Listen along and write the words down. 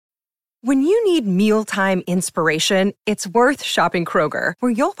When you need mealtime inspiration, it's worth shopping Kroger,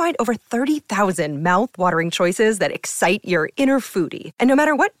 where you'll find over 30,000 mouth-watering choices that excite your inner foodie. And no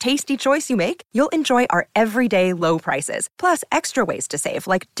matter what tasty choice you make, you'll enjoy our everyday low prices, plus extra ways to save,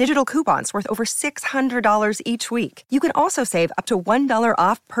 like digital coupons worth over $600 each week. You can also save up to $1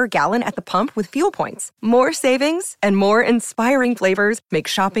 off per gallon at the pump with fuel points. More savings and more inspiring flavors make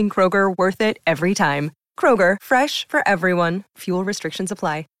shopping Kroger worth it every time. Kroger, fresh for everyone. Fuel restrictions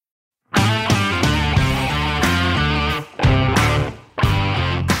apply.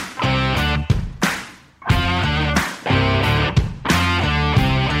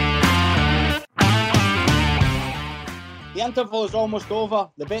 The interval is almost over.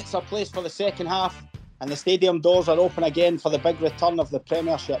 The bets are placed for the second half, and the stadium doors are open again for the big return of the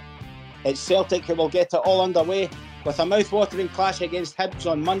Premiership. It's Celtic who will get it all underway with a mouth-watering clash against Hibs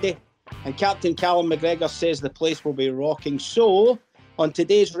on Monday, and Captain Callum McGregor says the place will be rocking. So, on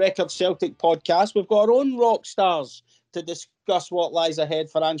today's Record Celtic podcast, we've got our own rock stars to discuss what lies ahead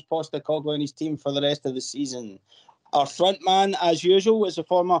for Ange Postecoglou and his team for the rest of the season. Our front man, as usual, is the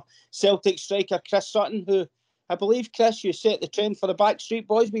former Celtic striker Chris Sutton, who I believe, Chris, you set the trend for the Backstreet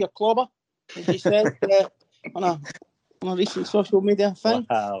Boys with your clobber, as you said on a recent social media thing.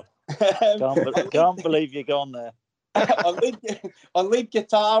 Wow. Can't believe you've gone there. on lead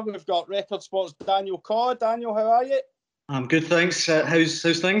guitar, we've got Record Sports' Daniel Caw. Daniel, how are you? I'm good, thanks. How's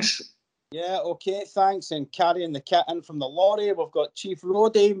things? Yeah, okay, thanks. And carrying the kit in from the lorry, we've got Chief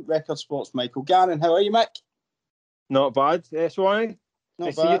Roadie, Record Sports' Michael Gannon. How are you, Mick? Not bad, Swanee.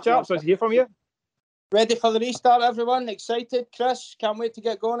 Nice to see you, chaps. Nice to hear from you. Ready for the restart, everyone? Excited? Chris, can't wait to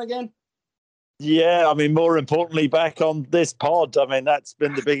get going again. Yeah, I mean, more importantly, back on this pod. I mean, that's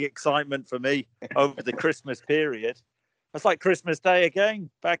been the big excitement for me over the Christmas period. It's like Christmas Day again,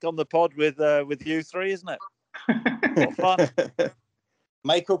 back on the pod with you three, isn't it? What fun.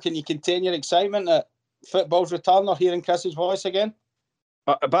 Michael, can you contain your excitement at football's return or hearing Chris's voice again?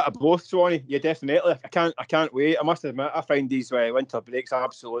 A bit of both, Swanee. Yeah, definitely. I can't wait. I must admit, I find these winter breaks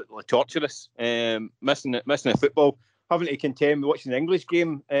absolutely torturous. Missing the football, having to contend with watching the English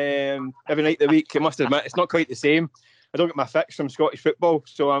game every night of the week. I must admit, it's not quite the same. I don't get my fix from Scottish football,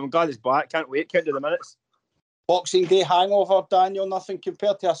 so I'm glad it's back. Can't wait. Count to the minutes. Boxing Day hangover, Daniel. Nothing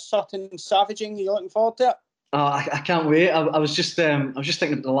compared to a Sutton savaging. Are you looking forward to it? Oh, I can't wait. I was just thinking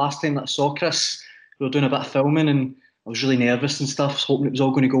about the last time that I saw Chris. We were doing a bit of filming and I was really nervous and stuff, hoping it was all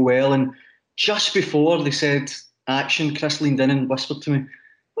going to go well. And just before they said action, Chris leaned in and whispered to me,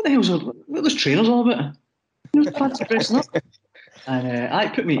 "What the hell's what are those trainers all about?" Fancy dressing up. And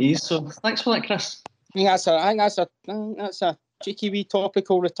it put me at ease. So thanks for that, Chris. I think that's a cheeky wee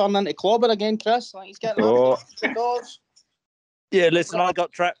topical return into clobber again, Chris. Like he's getting the doors. Yeah, listen, I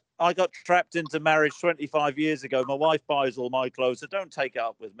got trapped into marriage 25 years ago. My wife buys all my clothes, so don't take it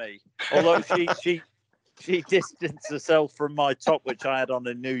up with me. Although she distanced herself from my top, which I had on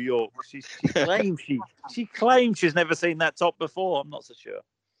in New York. She claims she's never seen that top before. I'm not so sure.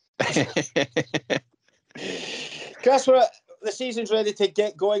 Chris, the season's ready to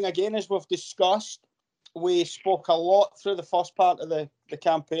get going again, as we've discussed. We spoke a lot through the first part of the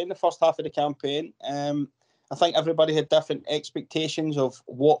campaign, the first half of the campaign. I think everybody had different expectations of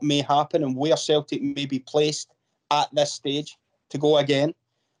what may happen and where Celtic may be placed at this stage to go again.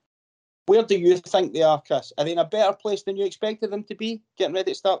 Where do you think they are, Chris? Are they in a better place than you expected them to be, getting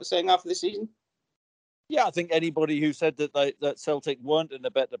ready to start the second half of the season? Yeah, I think anybody who said that Celtic weren't in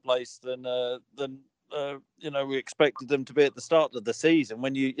a better place than we expected them to be at the start of the season.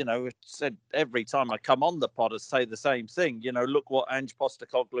 When you said every time I come on the pod, I say the same thing. Look what Ange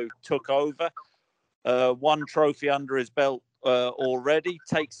Postecoglou took over. One trophy under his belt already,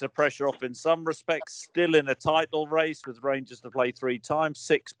 takes the pressure off in some respects. Still in a title race with Rangers to play 3 times,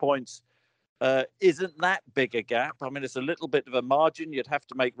 6 points. Isn't that big a gap? I mean, it's a little bit of a margin. You'd have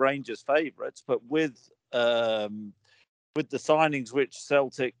to make Rangers favourites, but with the signings which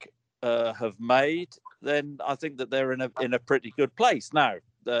Celtic have made, then I think that they're in a pretty good place. Now,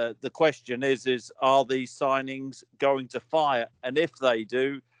 the question is are these signings going to fire? And if they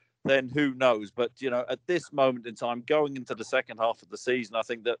do, then who knows? But, at this moment in time, going into the second half of the season, I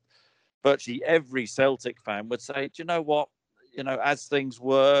think that virtually every Celtic fan would say, do you know what? As things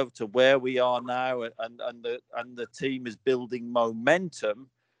were to where we are now and the team is building momentum,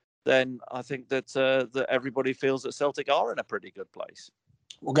 then I think that everybody feels that Celtic are in a pretty good place.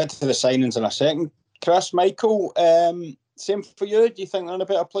 We'll get to the signings in a second. Chris, Michael, same for you. Do you think they're in a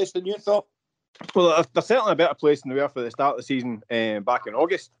better place than you thought? Well, they're certainly in a better place than they were for the start of the season back in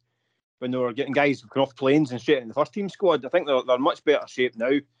August, when they were getting guys coming off planes and straight in the first team squad. I think they're in much better shape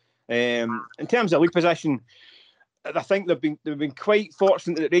now. In terms of league position, I think they've been quite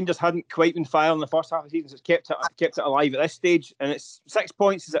fortunate that Rangers hadn't quite been firing in the first half of the season, so it's kept it alive at this stage. And it's 6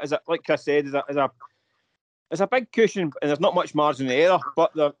 points, like Chris said, is a big cushion, and there's not much margin of error.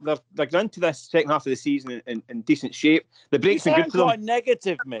 But they're going into this second half of the season in decent shape. The break's been good for them. You sound quite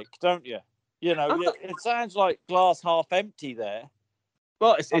negative, Mick, don't you? You know, it sounds like glass half empty there.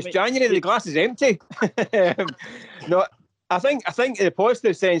 Well, it's January. The glass is empty. No. I think in a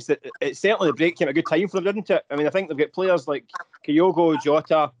positive sense that it's certainly the break came at a good time for them, didn't it? I mean, I think they've got players like Kyogo,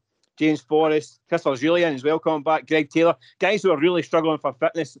 Jota, James Forrest, Christopher Julian as well coming back, Greg Taylor, guys who are really struggling for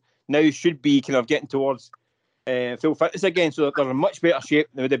fitness now should be kind of getting towards full fitness again, so they're in much better shape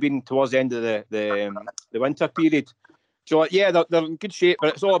than they would have been towards the end of the winter period. So yeah, they're in good shape,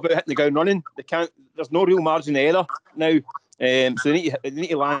 but it's all about hitting the ground running. There's no real margin of error now, so they need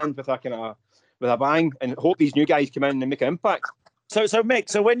to land with a bang and hope these new guys come in and make an impact. So Mick,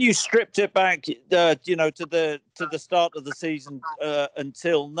 so when you stripped it back, to the start of the season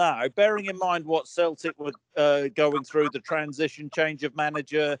until now, bearing in mind what Celtic were going through, the transition, change of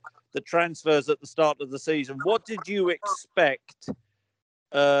manager, the transfers at the start of the season, what did you expect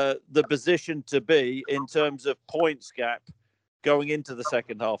the position to be in terms of points gap going into the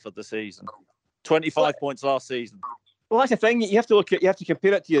second half of the season? 25 points last season. Well, that's the thing. You have to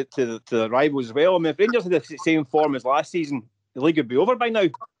compare it to the rivals as well. I mean, if Rangers had the same form as last season, the league would be over by now.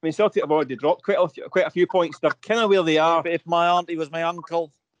 I mean, Celtic have already dropped quite a few points. They're kind of where they are. If my auntie was my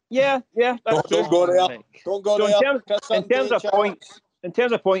uncle. Yeah, that's true. Don't go there. Don't go there. In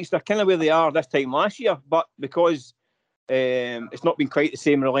terms of points, they're kind of where they are this time last year. But because it's not been quite the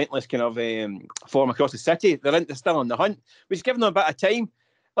same relentless kind of form across the city, they're still on the hunt, which is giving them a bit of time.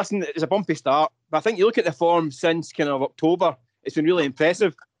 Listen, it's a bumpy start, but I think you look at the form since kind of October, it's been really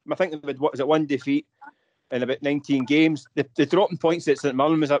impressive. I think they've had one defeat in about 19 games. The dropping points at St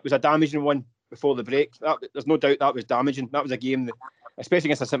Mirren was a damaging one before the break. There's no doubt that was damaging. That was a game that, especially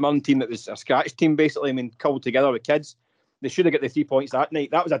against a St Mirren team that was a scratch team, basically. I mean, coupled together with kids. They should have got the 3 points that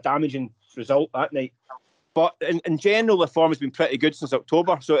night. That was a damaging result that night. But in general, the form has been pretty good since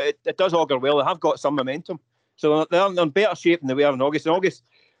October, so it does augur well. They have got some momentum. So they're in better shape than they were in August. In August,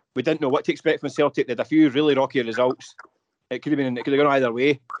 we didn't know what to expect from Celtic. They had a few really rocky results. It could have gone either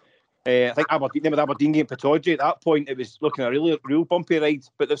way. I think Aberdeen game Pittodrie, at that point, it was looking a real bumpy ride.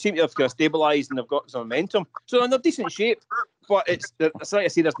 But they seem to have kind of stabilised and they've got some momentum. So they're in decent shape. But it's like I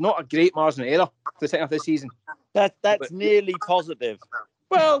say, there's not a great margin of error for the second half of this season. That's nearly positive.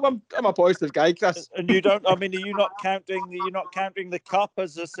 Well, I'm a positive guy, Chris. And you don't. I mean, are you not counting the cup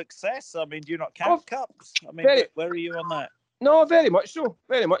as a success? I mean, do you not count cups? I mean, where are you on that? No, very much so.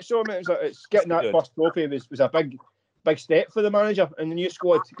 Very much so. I mean, it's getting that first trophy was a big step for the manager and the new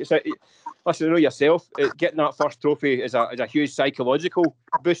squad. Listen, you know yourself, getting that first trophy is a huge psychological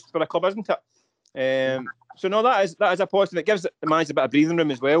boost for a club, isn't it? So no, that is a positive. It gives the manager a bit of breathing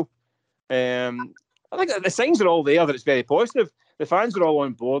room as well. I think the signs are all there that it's very positive. The fans are all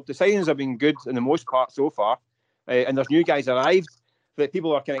on board. The signings have been good in the most part so far, and there's new guys arrived that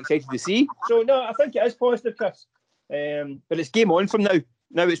people are kind of excited to see. So no, I think it is positive, Chris. But it's game on from now.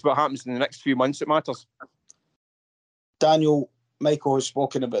 Now it's what happens in the next few months that matters. Daniel, Michael has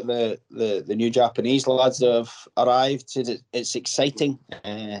spoken about the new Japanese lads that have arrived. It's exciting.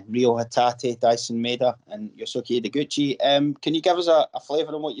 Ryo Hatate, Dyson Maeda, and Yosuke Ideguchi. Can you give us a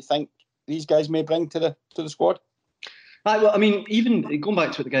flavour on what you think these guys may bring to the squad? Well, I mean, even going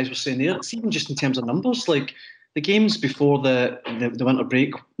back to what the guys were saying there, it's even just in terms of numbers. Like the games before the winter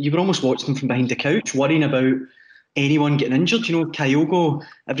break, you were almost watching them from behind the couch, worrying about anyone getting injured. You know, Kyogo,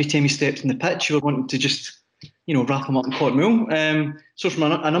 every time he stepped in the pitch, you were wanting to just, wrap him up in cotton wool. So from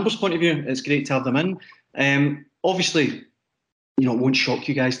a numbers point of view, it's great to have them in. Obviously, it won't shock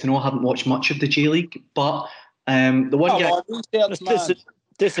you guys to know I haven't watched much of the J League, but the one guy...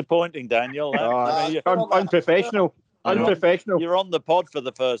 Disappointing, Daniel. Unprofessional. Unprofessional. You're on the pod for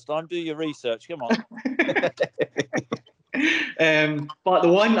the first time. Do your research. Come on. But the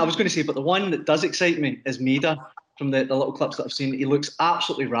one that does excite me is Maeda. From the little clips that I've seen, he looks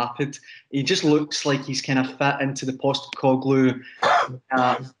absolutely rapid. He just looks like he's kind of fit into the Postecoglou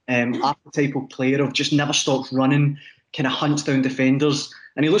archetypal player of just never stops running, kind of hunts down defenders,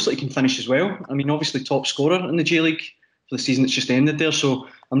 and he looks like he can finish as well. I mean, obviously top scorer in the J League for the season that's just ended there, so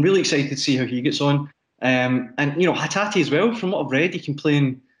I'm really excited to see how he gets on. And Hatate as well, from what I've read, he can play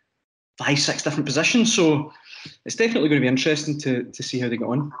in 5-6 different positions, so it's definitely going to be interesting to see how they get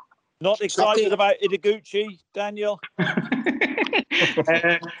on. Not excited about Ideguchi, Daniel?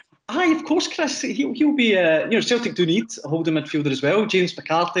 Of course, Chris. He'll be. Celtic do need a holding midfielder as well. James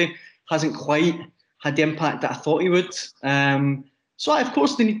McCarthy hasn't quite had the impact that I thought he would. So of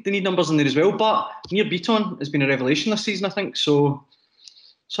course they need numbers in there as well. But Nir Bitton has been a revelation this season, I think. So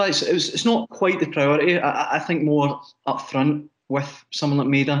it's not quite the priority. I think more up front with someone like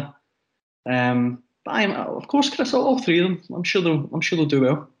Maida. But of course, Chris, all three of them. I'm sure they'll do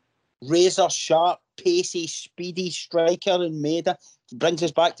well. Razor sharp, pacey, speedy striker in Maida. Brings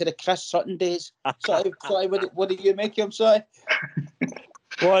us back to the Chris Sutton days. Sorry, what do you make of him? Sorry.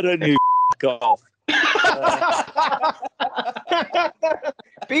 Why don't you go off?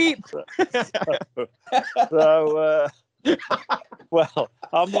 Beep. So, well,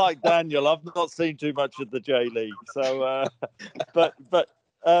 I'm like Daniel. I've not seen too much of the J League. So, but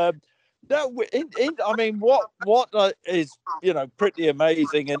no. I mean, what is pretty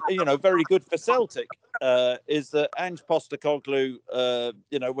amazing and very good for Celtic is that Ange Postecoglou,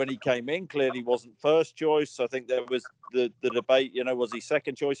 when he came in, clearly wasn't first choice. I think there was the debate. Was he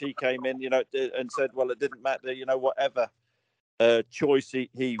second choice? He came in, and said, well, it didn't matter. Whatever choice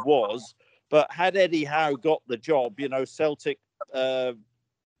he was. But had Eddie Howe got the job, Celtic,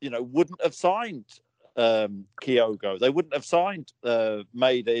 wouldn't have signed Kyogo. They wouldn't have signed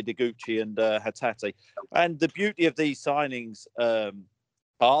Maida, Ideguchi and Hatate. And the beauty of these signings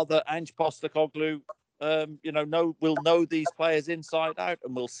are that Ange Postecoglou, will know these players inside out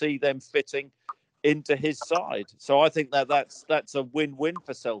and will see them fitting into his side. So I think that's a win-win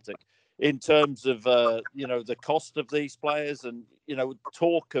for Celtic in terms of the cost of these players and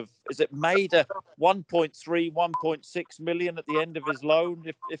talk of, is it Maida 1.3, 1.6 million at the end of his loan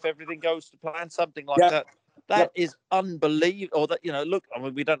if everything goes to plan, something like that. That is unbelievable. Or that look, I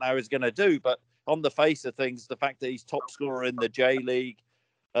mean, we don't know how he's going to do, but on the face of things, the fact that he's top scorer in the J League,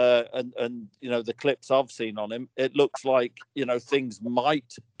 and the clips I've seen on him, it looks like things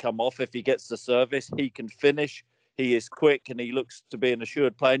might come off if he gets the service. He can finish. He is quick, and he looks to be an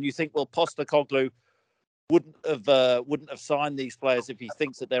assured player. And you think, well, Postecoglou wouldn't have signed these players if he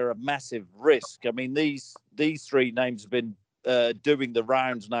thinks that they're a massive risk. I mean, these three names have been doing the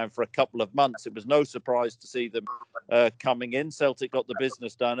rounds now for a couple of months. It was no surprise to see them coming in. Celtic got the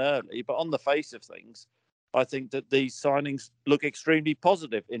business done early, but on the face of things, I think that these signings look extremely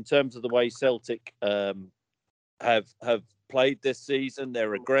positive in terms of the way Celtic have played this season.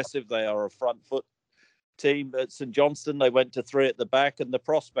 They're aggressive. They are a front foot team. At St Johnstone, they went to three at the back, and the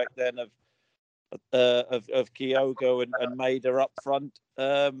prospect then of Kyogo and Maida up front,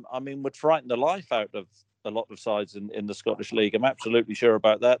 would frighten the life out of a lot of sides in the Scottish League. I'm absolutely sure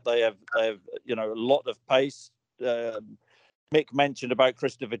about that. They have a lot of pace. Mick mentioned about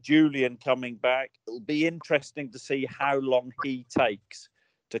Christopher Julian coming back. It'll be interesting to see how long he takes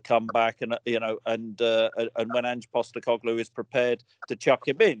to come back, and when Ange Postecoglou is prepared to chuck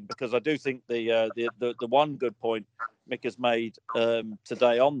him in, because I do think the one good point Mick has made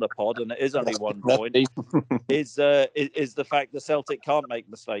today on the pod, and it is only 1 point, is the fact that Celtic can't make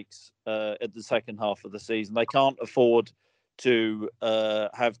mistakes at the second half of the season. They can't afford to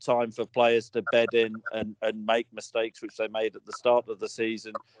have time for players to bed in and make mistakes, which they made at the start of the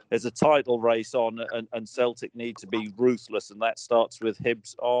season. There's a title race on, and Celtic need to be ruthless, and that starts with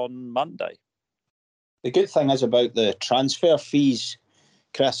Hibs on Monday. The good thing is about the transfer fees,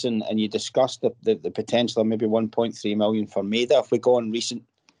 Chris, and you discussed the potential of maybe 1.3 million for Maida. If we go on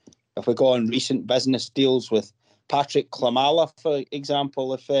recent business deals with Patrick Klimala, for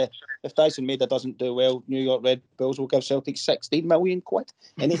example, if Dyson Maida doesn't do well, New York Red Bulls will give Celtic 16 million quid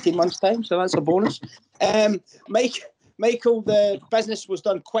in 18 months' time, so that's a bonus. Michael, the business was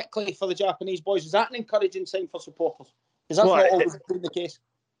done quickly for the Japanese boys. Is that an encouraging sign for supporters? Is that not always been the case?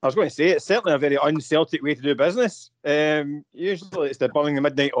 I was going to say, it's certainly a very un-Celtic way to do business. Usually it's the burning the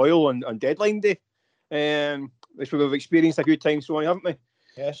midnight oil on deadline day, which we've experienced a few times, so haven't we?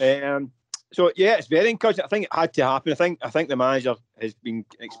 Yes. So yeah, it's very encouraging. I think it had to happen. I think the manager has been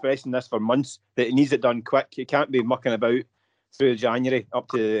expressing this for months, that he needs it done quick. He can't be mucking about through January up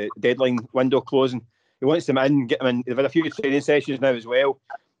to the deadline window closing. He wants them in, get them in. They've had a few training sessions now as well.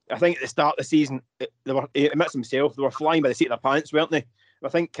 I think at the start of the season, he admits himself, they were flying by the seat of their pants, weren't they? I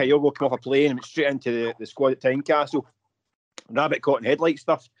think Kyogo came off a plane and went straight into the squad at Tynecastle. Rabbit caught in headlight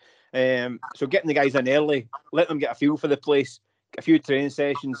stuff. So getting the guys in early, let them get a feel for the place, a few training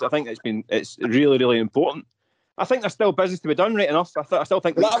sessions. I think it's really, really important. I think there's still business to be done, right enough. I still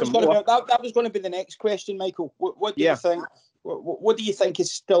think that was going to be the next question, Michael. What do you think? What do you think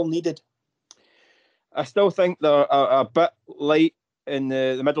is still needed? I still think they're a bit light in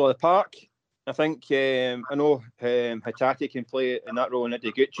the middle of the park. I think I know Hatate can play in that role, and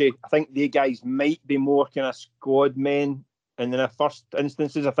Ideguchi. I think the guys might be more kind of squad men in the first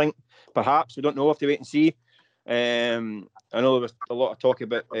instances. I think perhaps, we don't know, have to wait and see. I know there was a lot of talk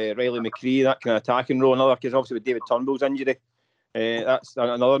about Riley McCree, that kind of attacking role, because obviously with David Turnbull's injury, That's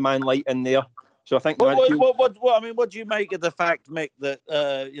another man light in there. So I think. What do you make of the fact, Mick, that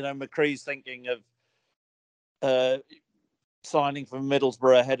McCree's thinking of signing from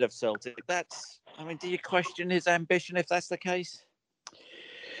Middlesbrough ahead of Celtic? Do you question his ambition if that's the case?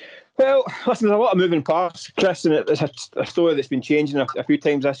 Well, listen, there's a lot of moving parts, Chris, and it's a story that's been changing a few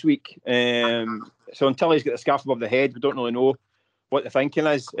times this week. So until he's got the scarf above the head, we don't really know what the thinking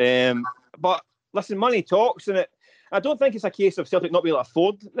is. But listen, money talks, and I don't think it's a case of Celtic not being able to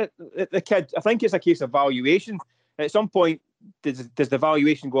afford the kid. I think it's a case of valuation. At some point, does the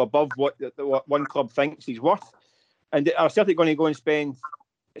valuation go above what one club thinks he's worth? And are Celtic going to go and spend,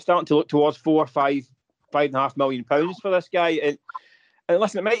 starting to look towards £5.5 million for this guy? And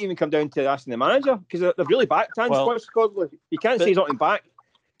listen, it might even come down to asking the manager, because they've really backed Ange Postecoglou. You can't say he's not in back.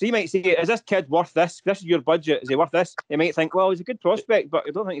 So you might say, is this kid worth this? This is your budget. Is he worth this? You might think, well, he's a good prospect, but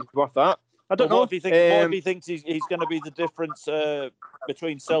I don't think he's worth that. I don't know. What if he thinks he's going to be the difference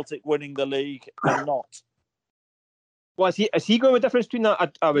between Celtic winning the league and not? Well, is he going to be the difference between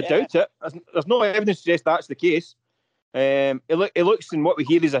that? I would doubt it. There's no evidence to suggest that's the case. He looks, in what we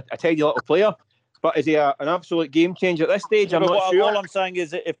hear, is a tidy little player. But is he an absolute game changer at this stage? I'm not sure. All I'm saying is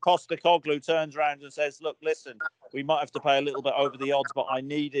that if Postecoglou turns around and says, look, listen, we might have to pay a little bit over the odds, but I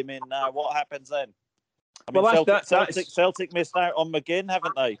need him in now, what happens then? Celtic missed out on McGinn,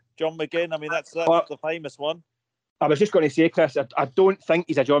 haven't they? John McGinn, that's the famous one. I was just going to say, Chris, I don't think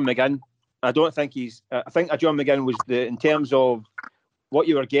he's a John McGinn. I don't think he's... I think a John McGinn was, in terms of what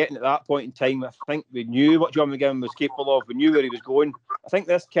you were getting at that point in time, I think we knew what John McGinn was capable of. We knew where he was going. I think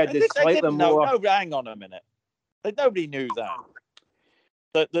this kid is slightly more... No, hang on a minute. Nobody knew that.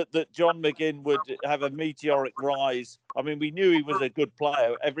 That John McGinn would have a meteoric rise. We knew he was a good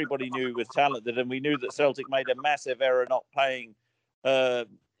player. Everybody knew he was talented, and we knew that Celtic made a massive error not paying, the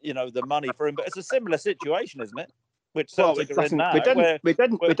money for him. But it's a similar situation, isn't it? Which Celtic are in now. We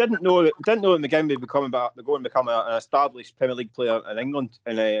didn't know that McGinn would become an established Premier League player in England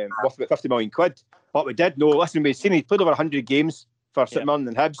and worth about £50 million. What we did know, listen, we've seen he played over 100 games for St Mirren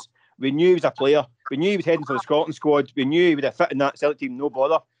and Hibs. We knew he was a player. We knew he was heading for the Scotland squad. We knew he would have fit in that Celtic team, no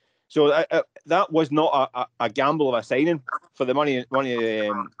bother. So that was not a gamble of a signing for the money it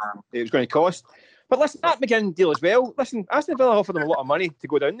was going to cost. But listen, that McGinn deal as well. Listen, Aston Villa offered them a lot of money to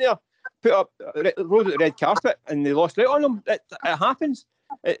go down there, rode out the red carpet, and they lost out on them. It happens.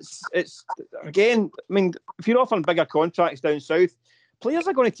 It's again, if you're offering bigger contracts down south, players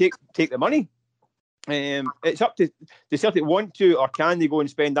are going to take the money. It's up to the Celtic want to, or can they go and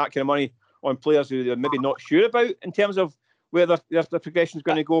spend that kind of money on players who they're maybe not sure about in terms of where their progression is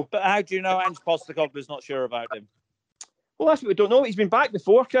going to go. But how do you know Ange Postecoglou is not sure about him? Well, that's what we don't know. He's been backed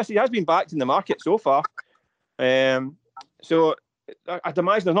before, Chris. He has been backed in the market so far. So I'd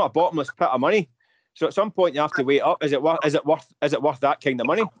imagine there's not a bottomless pit of money. So at some point you have to weigh up. Is it worth that kind of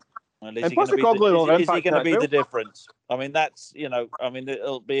money? Well, is he going to be the difference?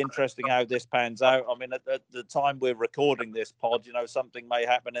 It'll be interesting how this pans out. At the time we're recording this pod, something may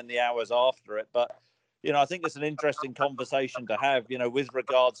happen in the hours after it. But, I think it's an interesting conversation to have, with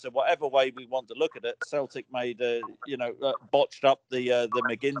regards to whatever way we want to look at it. Celtic made, botched up the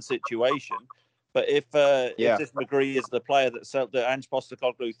McGinn situation. But if this McGree is the player that Ange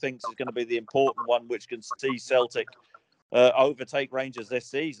Postecoglou thinks is going to be the important one, which can see Celtic overtake Rangers this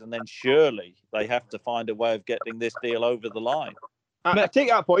season, then surely they have to find a way of getting this deal over the line. I take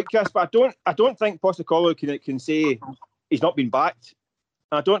that point, Chris, but I don't think Postecoglou can say he's not been backed.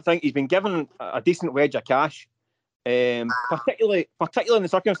 I don't think he's been given a decent wedge of cash, particularly in the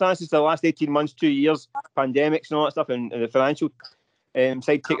circumstances of the last 18 months, 2 years, pandemics and all that stuff, and the financial side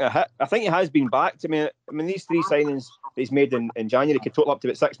taking a hit. I think he has been backed. These three signings that he's made in January could total up to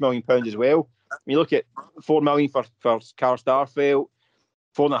about £6 million as well. You look at $4 million for Carl Starfelt,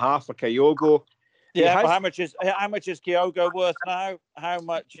 $4.5 for Kyogo. Yeah, how much is Kyogo worth now? How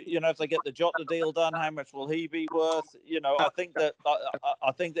much, if they get the Jota deal done, how much will he be worth? I think that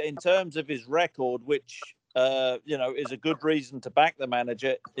in terms of his record, which is a good reason to back the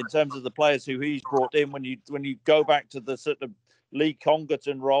manager, in terms of the players who he's brought in, when you go back to the sort of Lee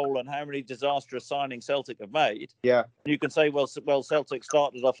Congerton role and how many disastrous signings Celtic have made. Yeah, you can say, well, Celtic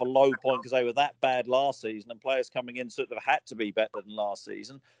started off a low point because they were that bad last season, and players coming in sort of had to be better than last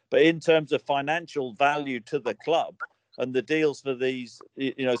season. But in terms of financial value to the club and the deals for these,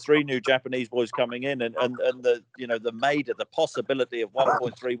 three new Japanese boys coming in, and the the possibility of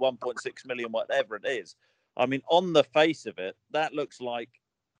 1.3, 1.6 million, whatever it is. On the face of it, that looks like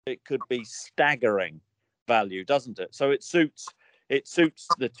it could be staggering value, doesn't it? So it suits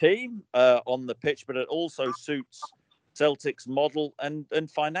the team on the pitch, but it also suits Celtic's model and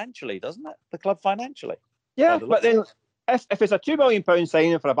financially, doesn't it? The club financially. Yeah, but then if it's a £2 million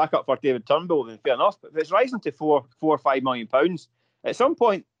signing for a backup for David Turnbull, then fair enough. But if it's rising to £4 or £5 million, at some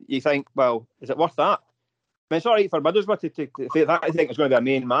point you think, well, is it worth that? I mean, it's all right for Middlesbrough to think that. I think it's going to be a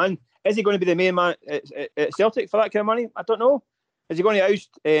main man. Is he going to be the main man at Celtic for that kind of money? I don't know. Is he going to oust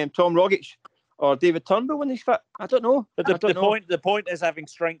Tom Rogic or David Turnbull when he's fit? I don't know. But the point is having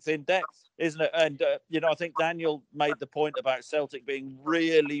strength in depth, isn't it? And I think Daniel made the point about Celtic being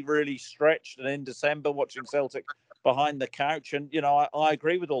really, really stretched, and in December watching Celtic behind the couch, and I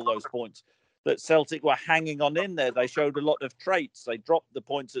agree with all those points. That Celtic were hanging on in there. They showed a lot of traits. They dropped the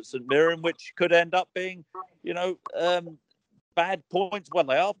points at St Mirren, which could end up being, bad points. Well,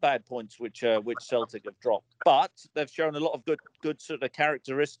 they are bad points, which Celtic have dropped. But they've shown a lot of good sort of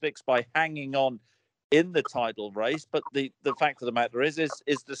characteristics by hanging on in the title race. But the fact of the matter is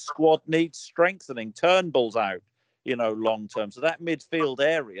the squad needs strengthening. Turnbull's out, long term. So that midfield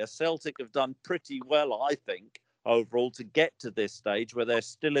area, Celtic have done pretty well, I think, overall, to get to this stage where they're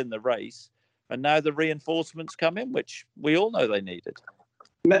still in the race. And now the reinforcements come in, which we all know they needed.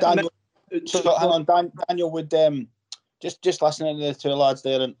 Daniel, would just listening to the two lads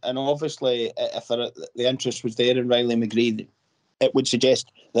there, and obviously if the interest was there in Riley McGree, it would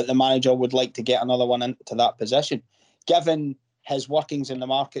suggest that the manager would like to get another one into that position. Given his workings in the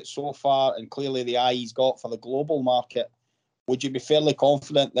market so far, and clearly the eye he's got for the global market, would you be fairly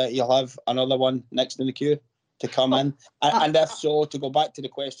confident that he'll have another one next in the queue to come in? And if so, to go back to the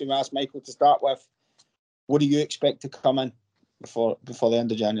question we asked Michael to start with, what do you expect to come in before the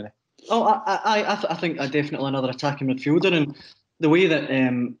end of January? Oh, I think definitely another attacking midfielder, and the way that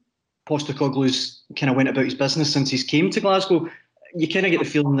Postecoglou's kind of went about his business since he's came to Glasgow, you kind of get the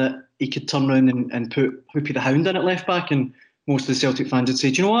feeling that he could turn around and put Hoopie the Hound in at left back, and most of the Celtic fans would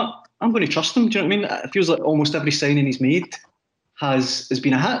say, do you know what, I'm going to trust him. Do you know what I mean? It feels like almost every signing he's made has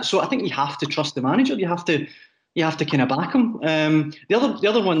been a hit. So I think you have to trust the manager. You have to kind of back him. The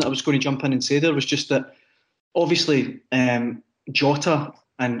other one that I was going to jump in and say there was just that obviously Jota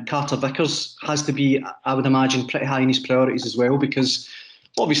and Carter Vickers has to be, I would imagine, pretty high in his priorities as well, because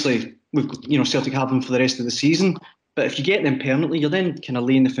obviously Celtic have them for the rest of the season. But if you get them permanently, you're then kind of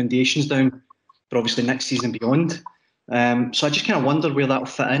laying the foundations down for obviously next season and beyond. So I just kind of wonder where that'll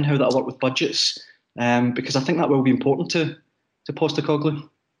fit in, how that'll work with budgets, because I think that will be important to Postecoglou.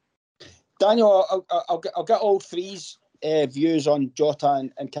 Daniel, I'll get all three's views on Jota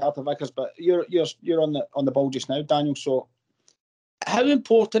and Carter Vickers, but you're on the ball just now, Daniel. So, how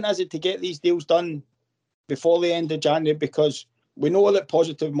important is it to get these deals done before the end of January? Because we know that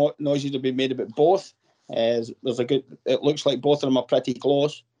positive noises have been made about both. It looks like both of them are pretty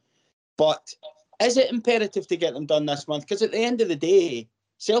close. But is it imperative to get them done this month? Because at the end of the day,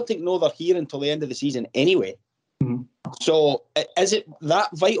 Celtic know they're here until the end of the season anyway. Mm-hmm. So is it that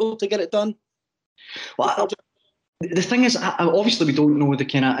vital to get it done? Well, the thing is, obviously we don't know the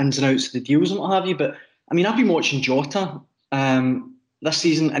kind of ins and outs of the deals and what have you, but I mean, I've been watching Jota this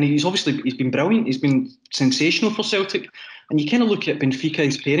season, and he's been brilliant. He's been sensational for Celtic. And you kind of look at Benfica,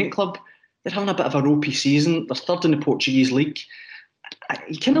 his parent club, they're having a bit of a ropey season. They're third in the Portuguese league.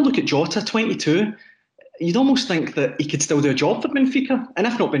 You kind of look at Jota, 22, you'd almost think that he could still do a job for Benfica. And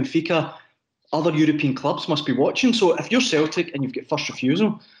if not Benfica, other European clubs must be watching. So if you're Celtic and you've got first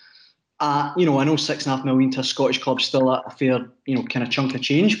refusal, I know $6.5 million to a Scottish club still a fair, kind of chunk of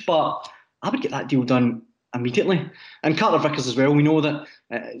change, but I would get that deal done immediately. And Carter Vickers as well. We know that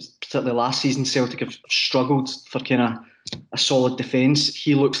particularly last season Celtic have struggled for kind of a solid defence.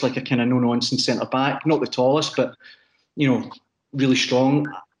 He looks like a kind of no-nonsense centre back, not the tallest, but really strong.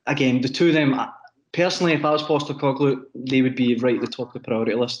 Again, the two of them, personally, if I was Postecoglou, they would be right at the top of the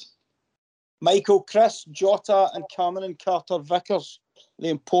priority list. Michael, Chris, Jota and Cameron Carter Vickers, the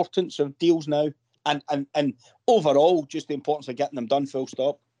importance of deals now, and overall just the importance of getting them done, full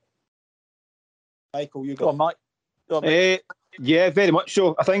stop. Michael, you go. Go on, Mike. Yeah, very much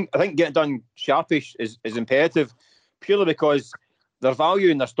so. I think getting done sharpish is imperative, purely because their value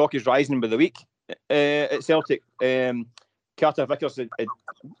and their stock is rising by the week at Celtic. Carter Vickers had a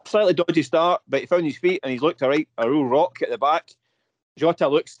slightly dodgy start, but he found his feet and he's looked a real rock at the back. Jota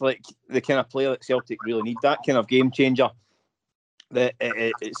looks like the kind of player that Celtic really need, that kind of game changer.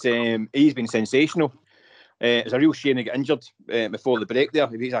 He's been sensational. It's a real shame he got injured before the break there.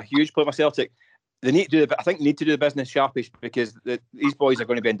 He's a huge player for Celtic. I think they need to do the business sharpish, because these boys are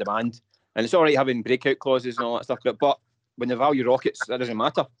going to be in demand. And it's all right having breakout clauses and all that stuff, but when the value rockets, that doesn't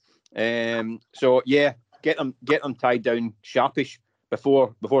matter. So yeah, get them tied down sharpish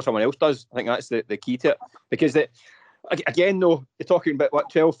before someone else does. I think that's the key to it. Because again, though, you're talking about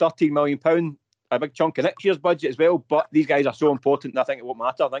what, £12-13 million, a big chunk of next year's budget as well. But these guys are so important that I think it won't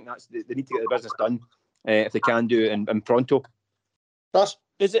matter. I think they need to get the business done if they can do it in pronto. Russ?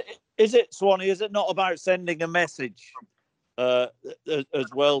 Is it Swanee? Is it not about sending a message as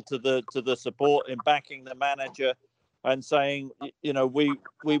well to the support in backing the manager and saying, we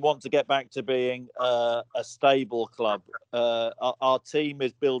want to get back to being a stable club. Our team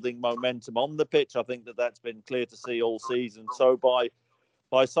is building momentum on the pitch. I think that's been clear to see all season. So by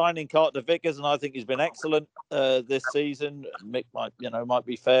signing Carter Vickers, and I think he's been excellent this season. Mick might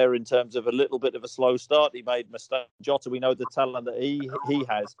be fair in terms of a little bit of a slow start. He made mistakes. Jota, we know the talent that he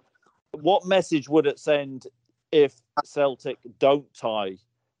has. What message would it send if Celtic don't tie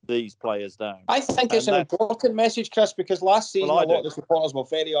these players down? I think it's an important message, Chris, because last season a lot of the supporters were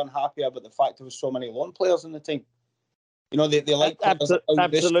very unhappy about the fact there was so many loan players in the team. They like absolutely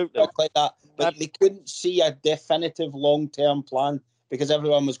like that, but they couldn't see a definitive long-term plan because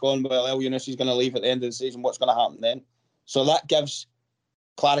everyone was going, well, El Younes is going to leave at the end of the season. What's going to happen then? So that gives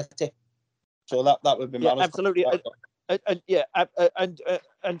clarity. So that would be my absolutely.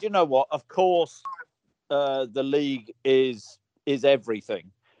 And you know what? Of course, the league is everything.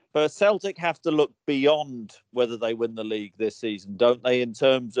 But Celtic have to look beyond whether they win the league this season, don't they? In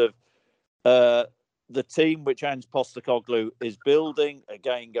terms of the team which Ange Postecoglou is building,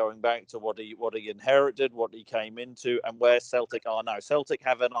 again going back to what he inherited, what he came into, and where Celtic are now. Celtic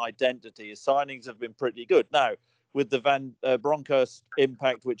have an identity. His signings have been pretty good. Now, with the Van Bronckhorst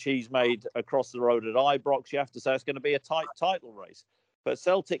impact which he's made across the road at Ibrox, you have to say it's going to be a tight title race. But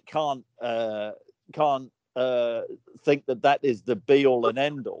Celtic can't think that is the be-all and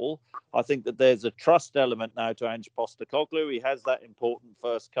end-all. I think that there's a trust element now to Ange Postecoglou. He has that important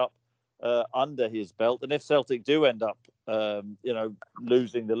first cup under his belt, and if Celtic do end up,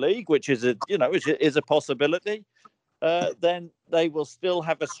 losing the league, which is a possibility, then they will still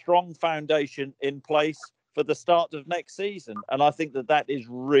have a strong foundation in place for the start of next season. And I think that is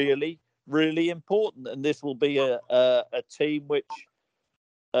really, really important. And this will be a team which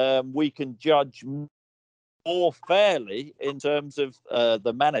we can judge more fairly in terms of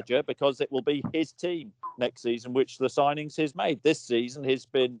the manager, because it will be his team next season, which the signings he's made. This season he's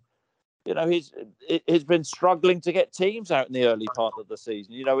been, he's been struggling to get teams out in the early part of the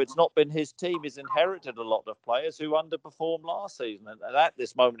season. It's not been his team. He's inherited a lot of players who underperformed last season. And at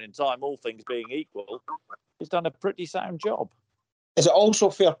this moment in time, all things being equal, he's done a pretty sound job. Is it also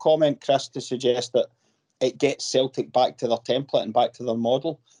a fair comment, Chris, to suggest that it gets Celtic back to their template and back to their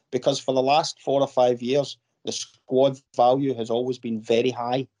model? Because for the last 4 or 5 years, the squad value has always been very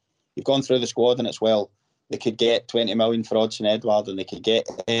high. You've gone through the squad and it's, well, they could get 20 million for Odsonne Edouard, and they could get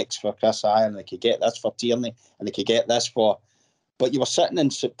X for Chris Iron, and they could get this for Tierney, and they could get this for... But you were sitting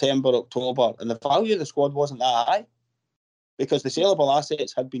in September, October, and the value of the squad wasn't that high because the saleable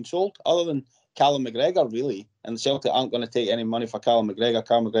assets had been sold, other than Callum McGregor, really. And Celtic aren't going to take any money for Callum McGregor.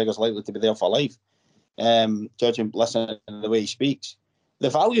 Callum McGregor's likely to be there for life, judging, listening to the way he speaks. The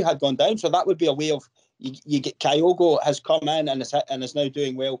value had gone down, so that would be a way of... You get Kyogo has come in and is now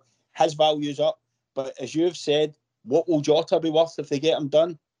doing well. His value's up. But as you've said, what will Jota be worth if they get him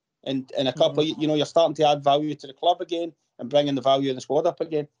done? In a couple, you're starting to add value to the club again and bringing the value of the squad up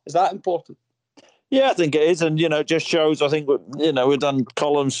again. Is that important? Yeah, I think it is. And, it just shows, I think, we've done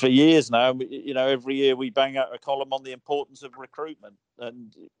columns for years now. Every year we bang out a column on the importance of recruitment.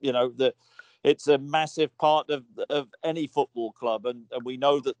 And, it's a massive part of any football club. And we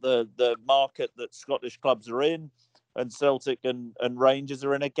know that the market that Scottish clubs are in, and Celtic and Rangers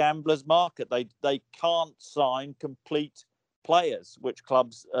are in a gambler's market. They can't sign complete players, which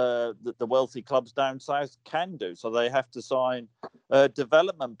clubs, the wealthy clubs down south, can do. So they have to sign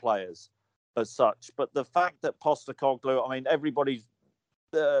development players as such. But the fact that Postecoglou, everybody's,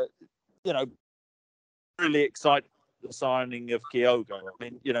 really excited about the signing of Kyogo.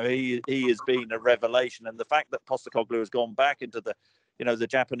 He has been a revelation. And the fact that Postecoglou has gone back into the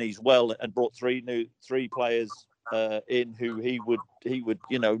Japanese well and brought three players in who he would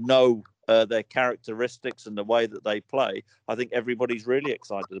know their characteristics and the way that they play. I think everybody's really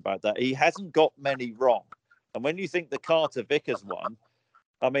excited about that. He hasn't got many wrong. And when you think the Carter Vickers one,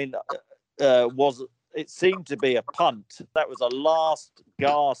 it seemed to be a punt. That was a last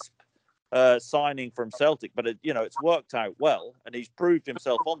gasp signing from Celtic, but it's worked out well, and he's proved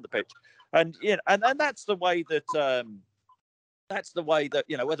himself on the pitch. And and that's the way that. That's the way that,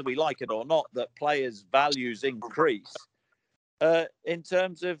 whether we like it or not, that players' values increase. In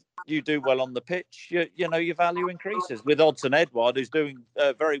terms of you do well on the pitch, your value increases. With Odsonne Edouard, who's doing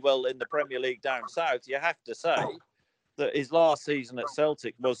very well in the Premier League down south, you have to say that his last season at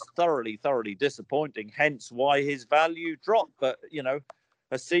Celtic was thoroughly, thoroughly disappointing, hence why his value dropped. But,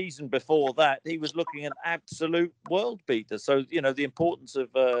 a season before that, he was looking an absolute world beater. So, the importance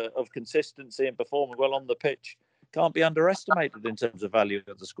of consistency and performing well on the pitch can't be underestimated in terms of value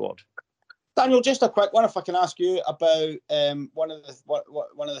of the squad. Daniel, just a quick one, if I can ask you about one of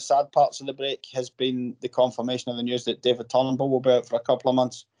the sad parts of the break has been the confirmation of the news that David Turnbull will be out for a couple of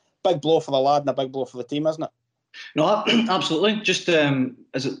months. Big blow for the lad and a big blow for the team, isn't it? No, absolutely. Just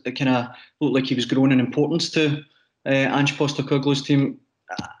as it kind of looked like he was growing in importance to Ange Postecoglou's team.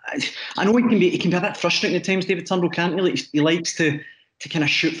 I know he can be a bit frustrating at times, David Turnbull, can't he? He likes to kind of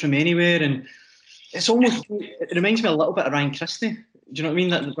shoot from anywhere, and it reminds me a little bit of Ryan Christie. Do you know what I mean?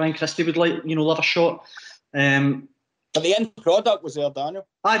 That Ryan Christie would love a shot. But the end product was there, Daniel.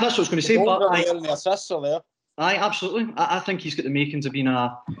 Aye, that's what I was going to say. And the assists are there. Aye, absolutely. I think he's got the makings of being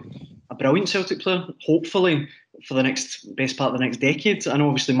a brilliant Celtic player, hopefully for the best part of the next decade. I know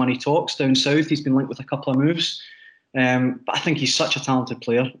obviously money talks down south. He's been linked with a couple of moves. But I think he's such a talented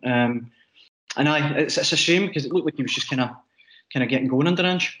player. And it's a shame because it looked like he was just kind of getting going under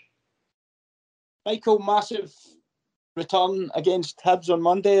Ange. Michael, massive return against Hibs on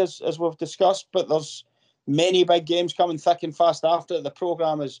Monday, as we've discussed, but there's many big games coming thick and fast after. The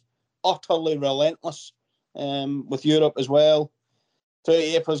programme is utterly relentless with Europe as well. 2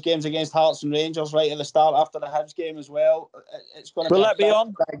 April's games against Hearts and Rangers right at the start after the Hibs game as well. It's going to Will be that be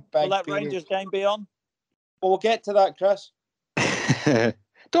on? Big Will that period. Rangers game be on? Well, we'll get to that, Chris.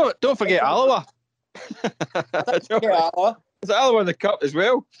 Don't forget Alloa. Don't forget Alloa. Is Alloa in the cup as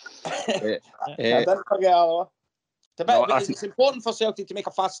well? I didn't forget Alloa. It's important for Celtic to make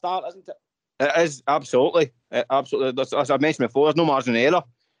a fast start, isn't it? It is, absolutely. Absolutely. As I mentioned before, there's no margin of error.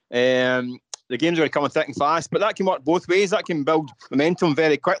 The games are coming thick and fast, but that can work both ways. That can build momentum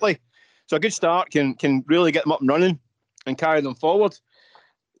very quickly. So a good start can really get them up and running and carry them forward.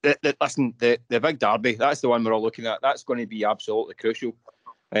 Listen, the big derby, that's the one we're all looking at. That's going to be absolutely crucial.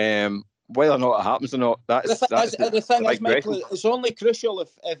 Whether or not it happens or not, the thing is, Michael, it's only crucial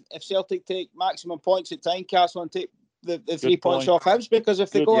if Celtic take maximum points at Tynecastle and take the 3 points off Hibs, because if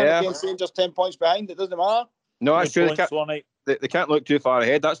they go in against Rangers 10 points behind, it doesn't matter. No, that's true. They can't look too far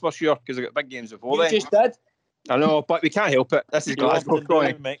ahead, that's for sure, because they've got big games before then. You just did. I know, but we can't help it. This is Glasgow,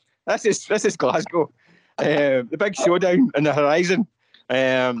 Connie. This is Glasgow. The big showdown in the horizon.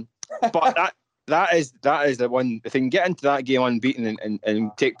 But that is the one. If they can get into that game unbeaten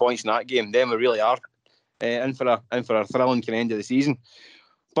and take points in that game, then we really are in for a thrilling kind of end of the season.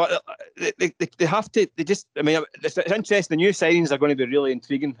 But they have to. They just. I mean, it's interesting. The new signings are going to be really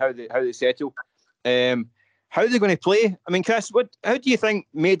intriguing. How they settle. How are they going to play? I mean, Chris, how do you think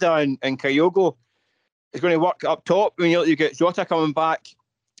Maeda and Kyogo is going to work up top? I mean, you get Jota coming back,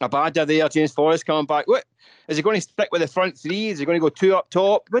 Abada there, James Forrest coming back. What is he going to stick with the front three? Is he going to go 2 up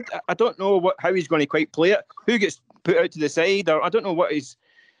top? I don't know how he's going to quite play it. Who gets put out to the side? Or I don't know what is.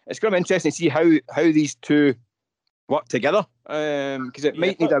 It's going to be interesting to see how these two work together, because it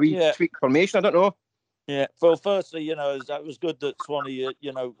might need a wee tweak formation. I don't know. Yeah. Well, firstly, that was good that Swanee,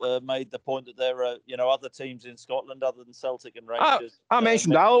 made the point that there are, other teams in Scotland other than Celtic and Rangers. I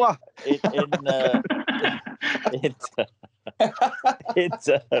mentioned Alloa.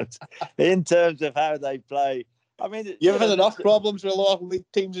 In terms of how they play. I mean, you've had enough problems with lower league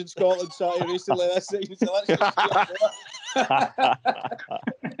teams in Scotland, Saturday recently. This season, so let's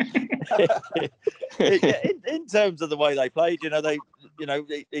in terms of the way they played,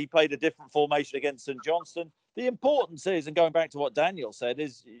 he played a different formation against St Johnstone. The importance is, and going back to what Daniel said,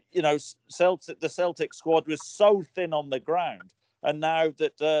 is the Celtic squad was so thin on the ground, and now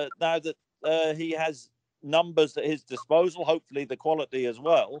that he has numbers at his disposal, hopefully the quality as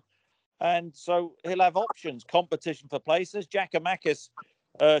well. And so he'll have options, competition for places. Giakoumakis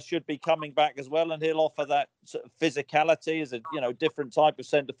should be coming back as well, and he'll offer that sort of physicality as a different type of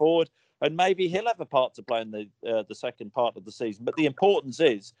centre forward, and maybe he'll have a part to play in the second part of the season. But the importance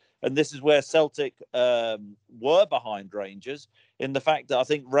is, and this is where Celtic were behind Rangers, in the fact that I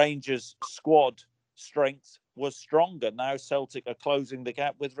think Rangers' squad strength was stronger. Now Celtic are closing the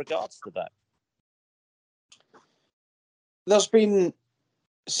gap with regards to that. There's been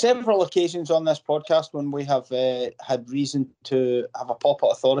several occasions on this podcast when we have had reason to have a pop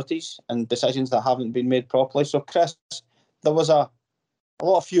at authorities and decisions that haven't been made properly. So, Chris, there was a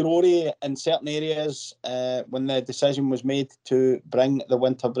lot of furore in certain areas when the decision was made to bring the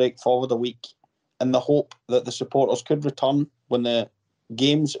winter break forward a week in the hope that the supporters could return when the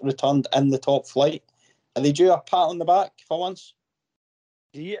games returned in the top flight. Are they due a pat on the back for once?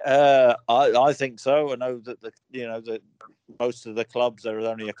 Yeah, I think so. I know that that most of the clubs, there are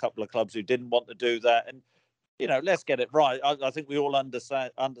only a couple of clubs who didn't want to do that, and let's get it right. I think we all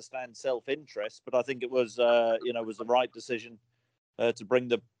understand self-interest, but I think it was was the right decision to bring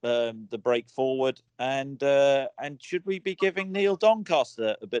the break forward. And should we be giving Neil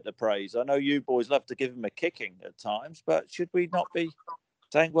Doncaster a bit of praise? I know you boys love to give him a kicking at times, but should we not be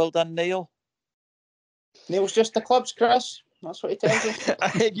saying well done, Neil? Neil's just the club's Chris. That's what he tells us.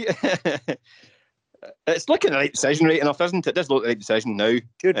 It's looking the right decision, right enough, isn't it? It does look the right decision now.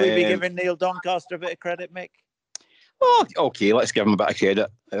 Should we be giving Neil Doncaster a bit of credit, Mick? Oh, okay, let's give him a bit of credit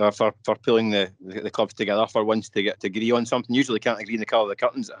for pulling the clubs together for once to agree on something. Usually can't agree on the colour of the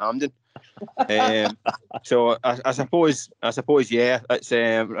curtains at Hampden. So I suppose, yeah, it's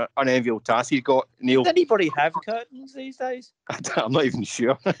an unenviable task he's got, Neil. Does anybody have curtains these days? I'm not even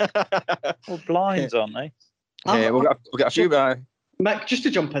sure. Well, blinds, aren't they? We'll get a few. Mick, just to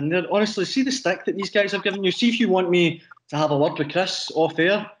jump in there, honestly, see the stick that these guys have given you. See if you want me to have a word with Chris off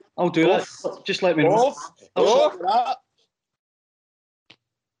air, I'll do it. Just let me know. You're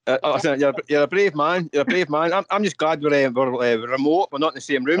a brave man. You're a brave man. I'm just glad we're remote. We're not in the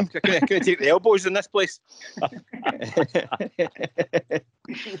same room. I couldn't take the elbows in this place. But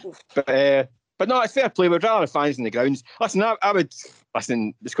no, it's fair play. We'd rather have fans in the grounds. Listen, I would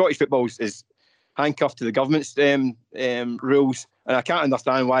listen. The Scottish football is handcuffed to the government's rules, and I can't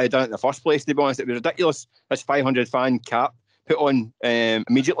understand why they done it in the first place. To be honest, it was ridiculous. This 500 fan cap put on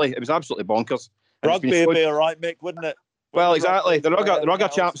immediately. It was absolutely bonkers. Rugby would be all right, Mick, wouldn't it? Well, exactly. The rugger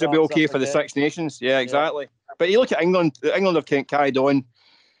champs would be okay for the Six Nations. Yeah, exactly. Yeah. But you look at England. England have carried on,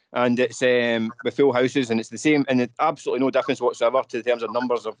 and it's with full houses, and it's the same, and it's absolutely no difference whatsoever in terms of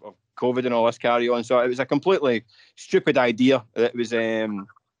numbers of COVID and all this carry on. So it was a completely stupid idea that was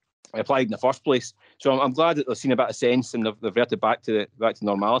applied in the first place. So I'm glad that they've seen a bit of sense and they've reverted back to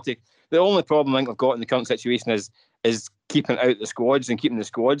normality. The only problem I think they've got in the current situation is keeping out the squads and keeping the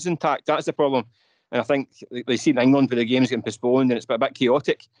squads intact. That's the problem. And I think they see in England where the games getting postponed and it's a bit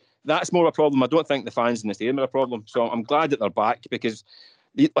chaotic. That's more a problem. I don't think the fans in the stadium are a problem. So I'm glad that they're back because,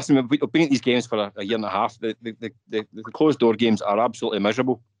 listen, we've been at these games for a year and a half. The closed door games are absolutely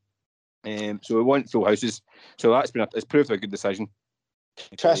miserable. So we want full houses. So it's proved a good decision.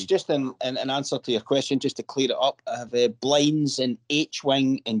 Chris, just in answer to your question, just to clear it up, I have blinds in H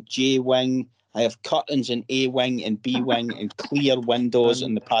wing and J wing. I have curtains in A wing and B wing and clear windows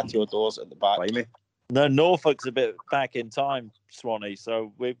and the patio doors at the back. No, Norfolk's a bit back in time, Swanee,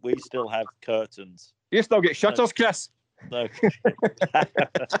 so we still have curtains. You still get shutters, Chris? No. I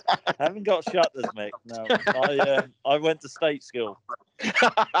haven't got shutters, Mick. No. I went to state school.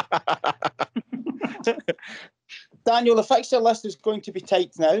 Daniel, the fixture list is going to be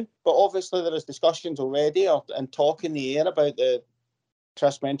tight now, but obviously there is discussions already and talk in the air about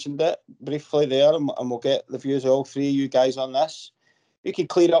Chris mentioned it briefly there, and we'll get the views of all three of you guys on this. You can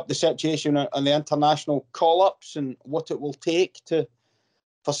clear up the situation on the international call-ups and what it will take for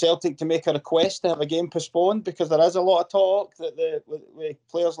Celtic to make a request to have a game postponed, because there is a lot of talk that with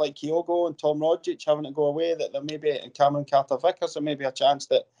players like Kyogo and Tom Rogic having to go away, that there may be, and Cameron Carter-Vickers, there may be a chance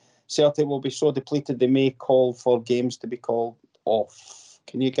that Celtic will be so depleted they may call for games to be called off.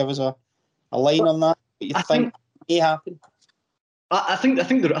 Can you give us a line on that? What you think may happen? I think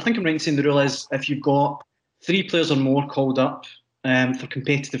I'm right in saying the rule is if you've got 3 players or more called up for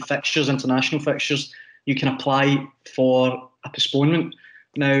competitive fixtures, international fixtures, you can apply for a postponement.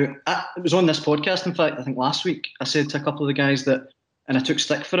 Now, it was on this podcast, in fact, I think last week, I said to a couple of the guys that, and I took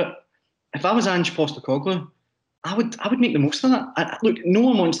stick for it, if I was Ange Postecoglou, I would make the most of that. Look, no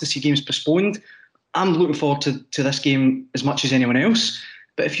one wants to see games postponed. I'm looking forward to this game as much as anyone else.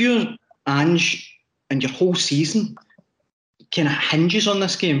 But if you're Ange and your whole season kind of hinges on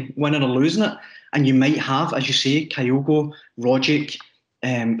this game, winning or losing it, and you might have, as you say, Kyogo, Rogic,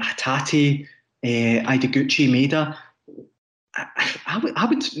 Hatate, Ideguchi, Maeda, I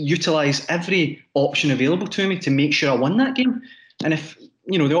would utilise every option available to me to make sure I win that game. And if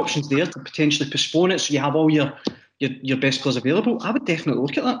the option's there to potentially postpone it so you have all your best players available, I would definitely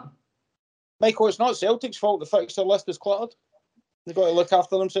look at that. Michael, it's not Celtic's fault the fixture list is cluttered. They've got to look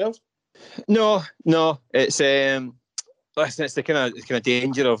after themselves. No, it's the kind of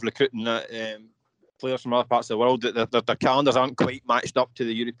danger of recruiting players from other parts of the world that their calendars aren't quite matched up to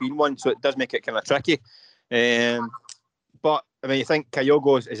the European one, so it does make it kind of tricky. But I mean, you think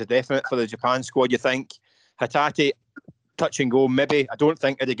Kyogo is a definite for the Japan squad. You think Hatate, touch and go, maybe. I don't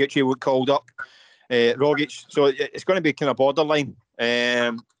think Ideguchi would called up. Rogic, so it's going to be kind of borderline.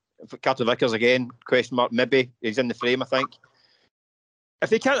 Carter-Vickers again, question mark, maybe he's in the frame. I think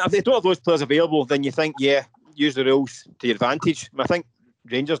if they don't have those players available, then you think, yeah, use the rules to your advantage. I think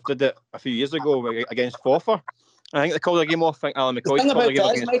Rangers did it a few years ago against Forfar. I think they called a game off. I think Alan McCoy called a game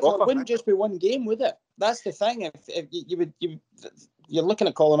against Forfar. It wouldn't just be one game, would it? That's the thing. If you're looking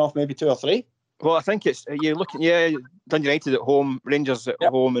at calling off maybe 2 or 3. Well, I think it's you're looking. Yeah, Dundee United at home, Rangers at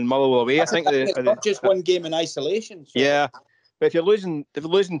home, and Motherwell away. I think it's not just one game in isolation. So. Yeah, but if you're losing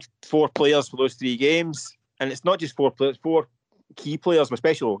 4 players for those 3 games, and it's not just 4 players, 4 key players,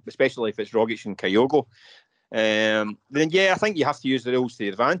 especially if it's Rogic and Kyogo, then yeah, I think you have to use the rules to the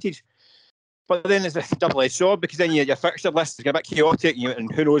advantage. But then it's a double-edged sword, because then your fixture list is a bit chaotic,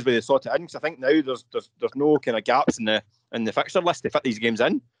 and who knows where they sort it in. Because I think now there's no kind of gaps in the fixture list to fit these games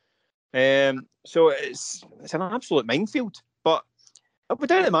in. So it's an absolute minefield. But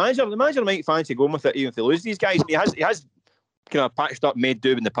down to the manager might fancy going with it, even if they lose these guys. He has kind of patched up, made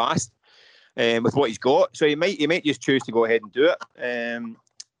do in the past with what he's got. So he might just choose to go ahead and do it.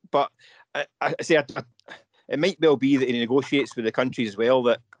 But I say it might well be that he negotiates with the countries as well,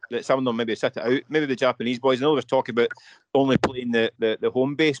 that some of them maybe sit it out. Maybe the Japanese boys. I know there's talk about only playing the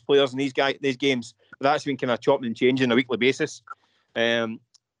home base players in these games. But that's been kind of chopping and changing on a weekly basis.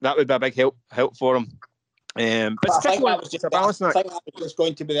 That would be a big help for him. But I think that was just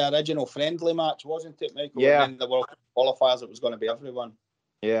going to be the original friendly match, wasn't it, Michael? Yeah. And then the World Cup qualifiers, it was going to be everyone.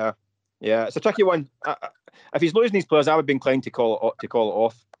 Yeah, it's a tricky one. If he's losing these players, I would be inclined to call it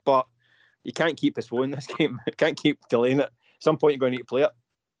off. But you can't keep postponing this game. You can't keep delaying it. At some point, you're going to need to play it.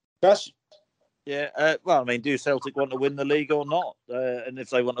 Chris? Yeah, well, I mean, do Celtic want to win the league or not? And if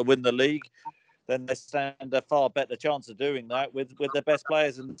they want to win the league, then they stand a far better chance of doing that with their best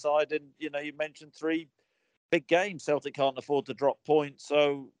players inside. And, you mentioned 3 big games. Celtic can't afford to drop points.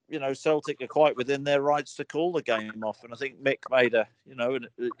 So, Celtic are quite within their rights to call the game off. And I think Mick made a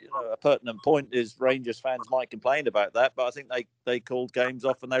pertinent point is Rangers fans might complain about that, but I think they called games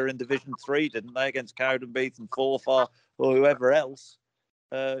off when they were in Division 3, didn't they, against Cowdenbeath and Forfar or whoever else.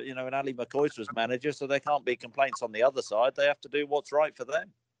 And Ali McCoy was manager, so there can't be complaints on the other side. They have to do what's right for them.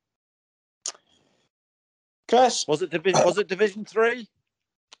 Chris, was it Division 3?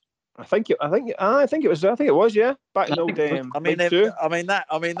 I think it was. Yeah, back in the old I mean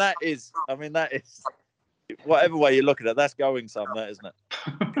that is whatever way you look at it, that's going somewhere, isn't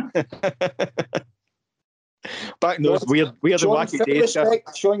it? Back in those weird and wacky days.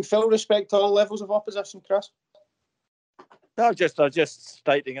 Showing full respect to all levels of opposition, Chris. No, just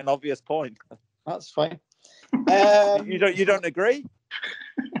stating an obvious point. That's fine. You don't agree?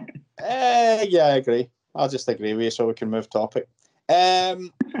 Yeah, I agree. I'll just agree with you so we can move topic. What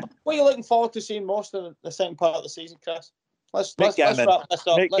are you looking forward to seeing most in the second part of the season, Chris? Let's wrap this up.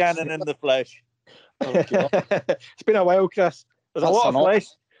 Mick Gannon in the flesh. It's been a while, Chris. There's a lot of flesh.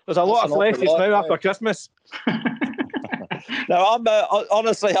 There's a lot of flesh just now after Christmas. No, I'm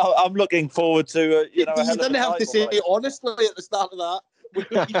honestly, I'm looking forward to. You didn't have to say it honestly at the start of that. We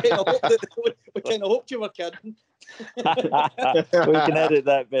kind of hoped you were kidding. We can edit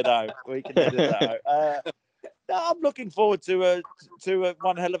that bit out. No, I'm looking forward to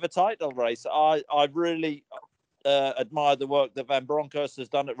one hell of a title race. I really admire the work that Van Bronckhorst has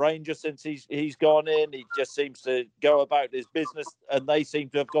done at Rangers since he's gone in. He just seems to go about his business, and they seem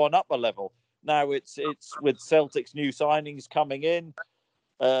to have gone up a level. Now it's with Celtic's new signings coming in.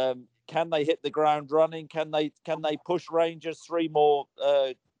 Can they hit the ground running? Can they push Rangers 3 more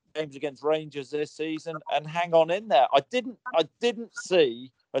games against Rangers this season and hang on in there? I didn't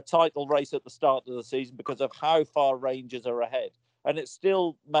see a title race at the start of the season because of how far Rangers are ahead, and it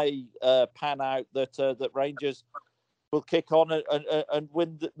still may pan out that Rangers will kick on and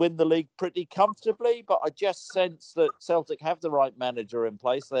win the league pretty comfortably. But I just sense that Celtic have the right manager in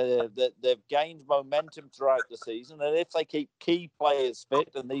place. They've gained momentum throughout the season, and if they keep key players fit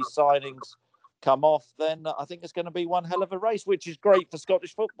and these signings come off, then I think it's going to be one hell of a race, which is great for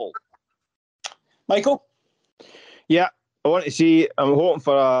Scottish football. Michael? Yeah, I want to see. I'm hoping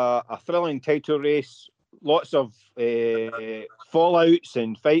for a thrilling title race, lots of fallouts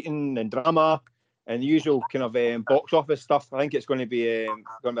and fighting and drama. And the usual kind of box office stuff. I think it's going to be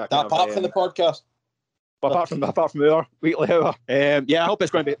from the podcast. Apart from our weekly hour, yeah, I hope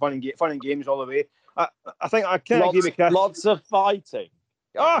it's going to be fun and games all the way. I think I can't agree with Chris. Lots of fighting.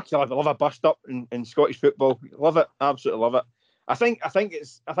 Oh, I love a bust up in Scottish football. Love it, absolutely love it. I think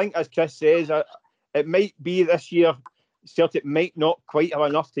as Chris says, it might be this year. Celtic might not quite have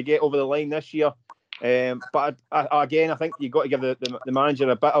enough to get over the line this year. But again, I think you've got to give the manager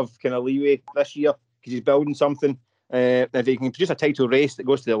a bit of kind of leeway this year because he's building something. If he can produce a title race that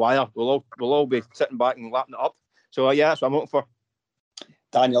goes to the wire, we'll all be sitting back and lapping it up. So yeah, that's what I'm looking for.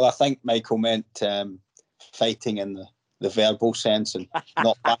 Daniel, I think Michael meant fighting in the verbal sense and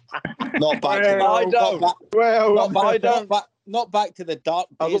not back to the dark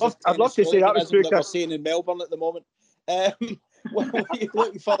days. I'd love to say that was true. That we're seeing in Melbourne at the moment. what are you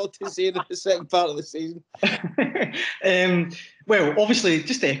looking forward to seeing in the second part of the season? Well, obviously,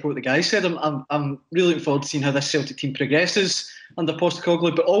 just to echo what the guys said, I'm really looking forward to seeing how this Celtic team progresses under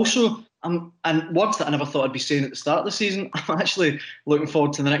Postecoglou, but also, and words that I never thought I'd be saying at the start of the season, I'm actually looking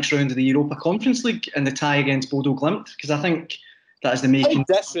forward to the next round of the Europa Conference League and the tie against Bodo Glimt, because I think that is the making...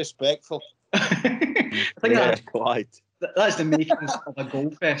 How disrespectful. I think quite. That's the makings of a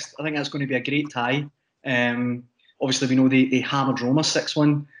goal fest. I think that's going to be a great tie. Obviously, we know they hammered Roma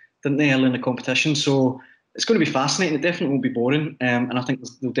 6-1, didn't they, early in the competition? So it's going to be fascinating. It definitely won't be boring. And I think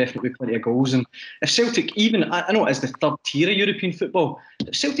there'll definitely be plenty of goals. And if Celtic, even, I know it is the third tier of European football,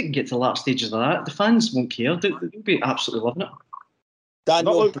 if Celtic can get to the last stages of that, the fans won't care. They'll be absolutely loving it.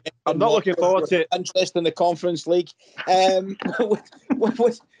 Daniel, I'm not looking forward to interest in the Conference League.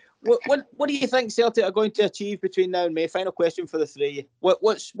 What do you think Celtic are going to achieve between now and May? Final question for the three.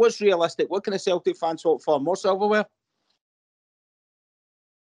 What's realistic? What can a Celtic fans hope for? More silverware?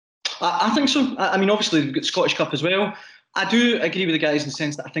 I think so. I mean, obviously, we've got the Scottish Cup as well. I do agree with the guys in the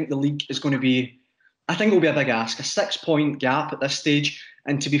sense that I think the league is going to be... I think it will be a big ask. A 6-point gap at this stage.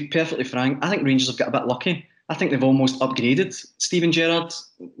 And to be perfectly frank, I think Rangers have got a bit lucky. I think they've almost upgraded Steven Gerrard,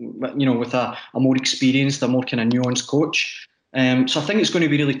 with a more experienced, a more kind of nuanced coach. So I think it's going to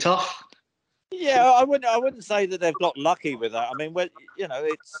be really tough. Yeah, I wouldn't say that they've got lucky with that. I mean,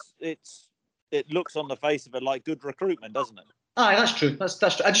 it looks on the face of it like good recruitment, doesn't it? Aye, that's true. That's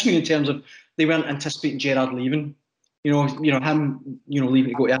true. I just mean in terms of they weren't anticipating Gerrard leaving. Him leaving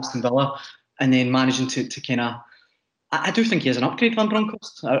to go to Aston Villa and then managing to kind of. I do think he has an upgrade, Van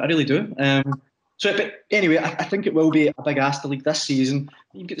Bronckhorst. I really do. But anyway, I think it will be a big ask, the league this season.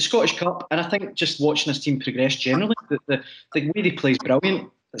 You get the Scottish Cup, and I think just watching this team progress generally, the way they play is brilliant.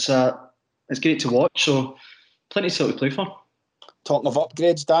 It's great to watch. So plenty still to play for. Talking of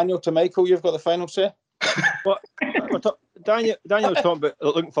upgrades, Daniel to Michael, you've got the final say. Daniel was talking about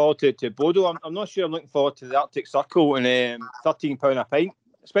looking forward to Bodo. I'm not sure I'm looking forward to the Arctic Circle and £13 a pint,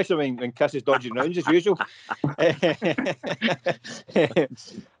 especially when Chris is dodging rounds as usual.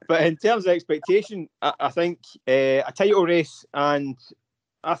 But in terms of expectation, I think a title race, and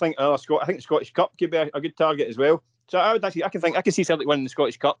I think the Scottish Cup could be a good target as well. So I can see Celtic winning the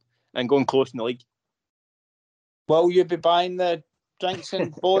Scottish Cup and going close in the league. Will you be buying the drinks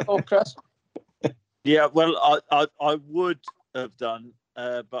in Bodo, Chris? Yeah, well, I would have done,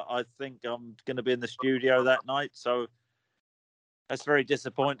 but I think I'm going to be in the studio that night, so that's very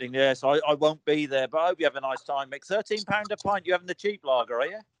disappointing. Yeah, so I won't be there, but I hope you have a nice time, Mick. £13 a pint. You having the cheap lager, are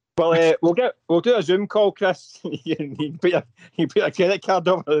you? Well, we'll do a Zoom call, Chris. you put a credit card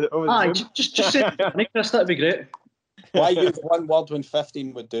over the Zoom. Just say Nick, Chris, that'd be great. Why use one word when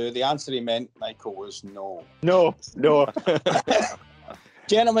 15 would do? The answer he meant, Michael, was no. No.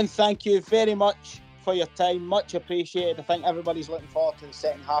 Gentlemen, thank you very much for your time. Much appreciated. I think everybody's looking forward to the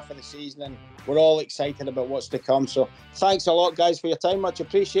second half of the season, and we're all excited about what's to come. So thanks a lot, guys, for your time. Much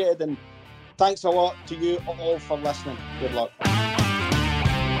appreciated. And thanks a lot to you all for listening. Good luck.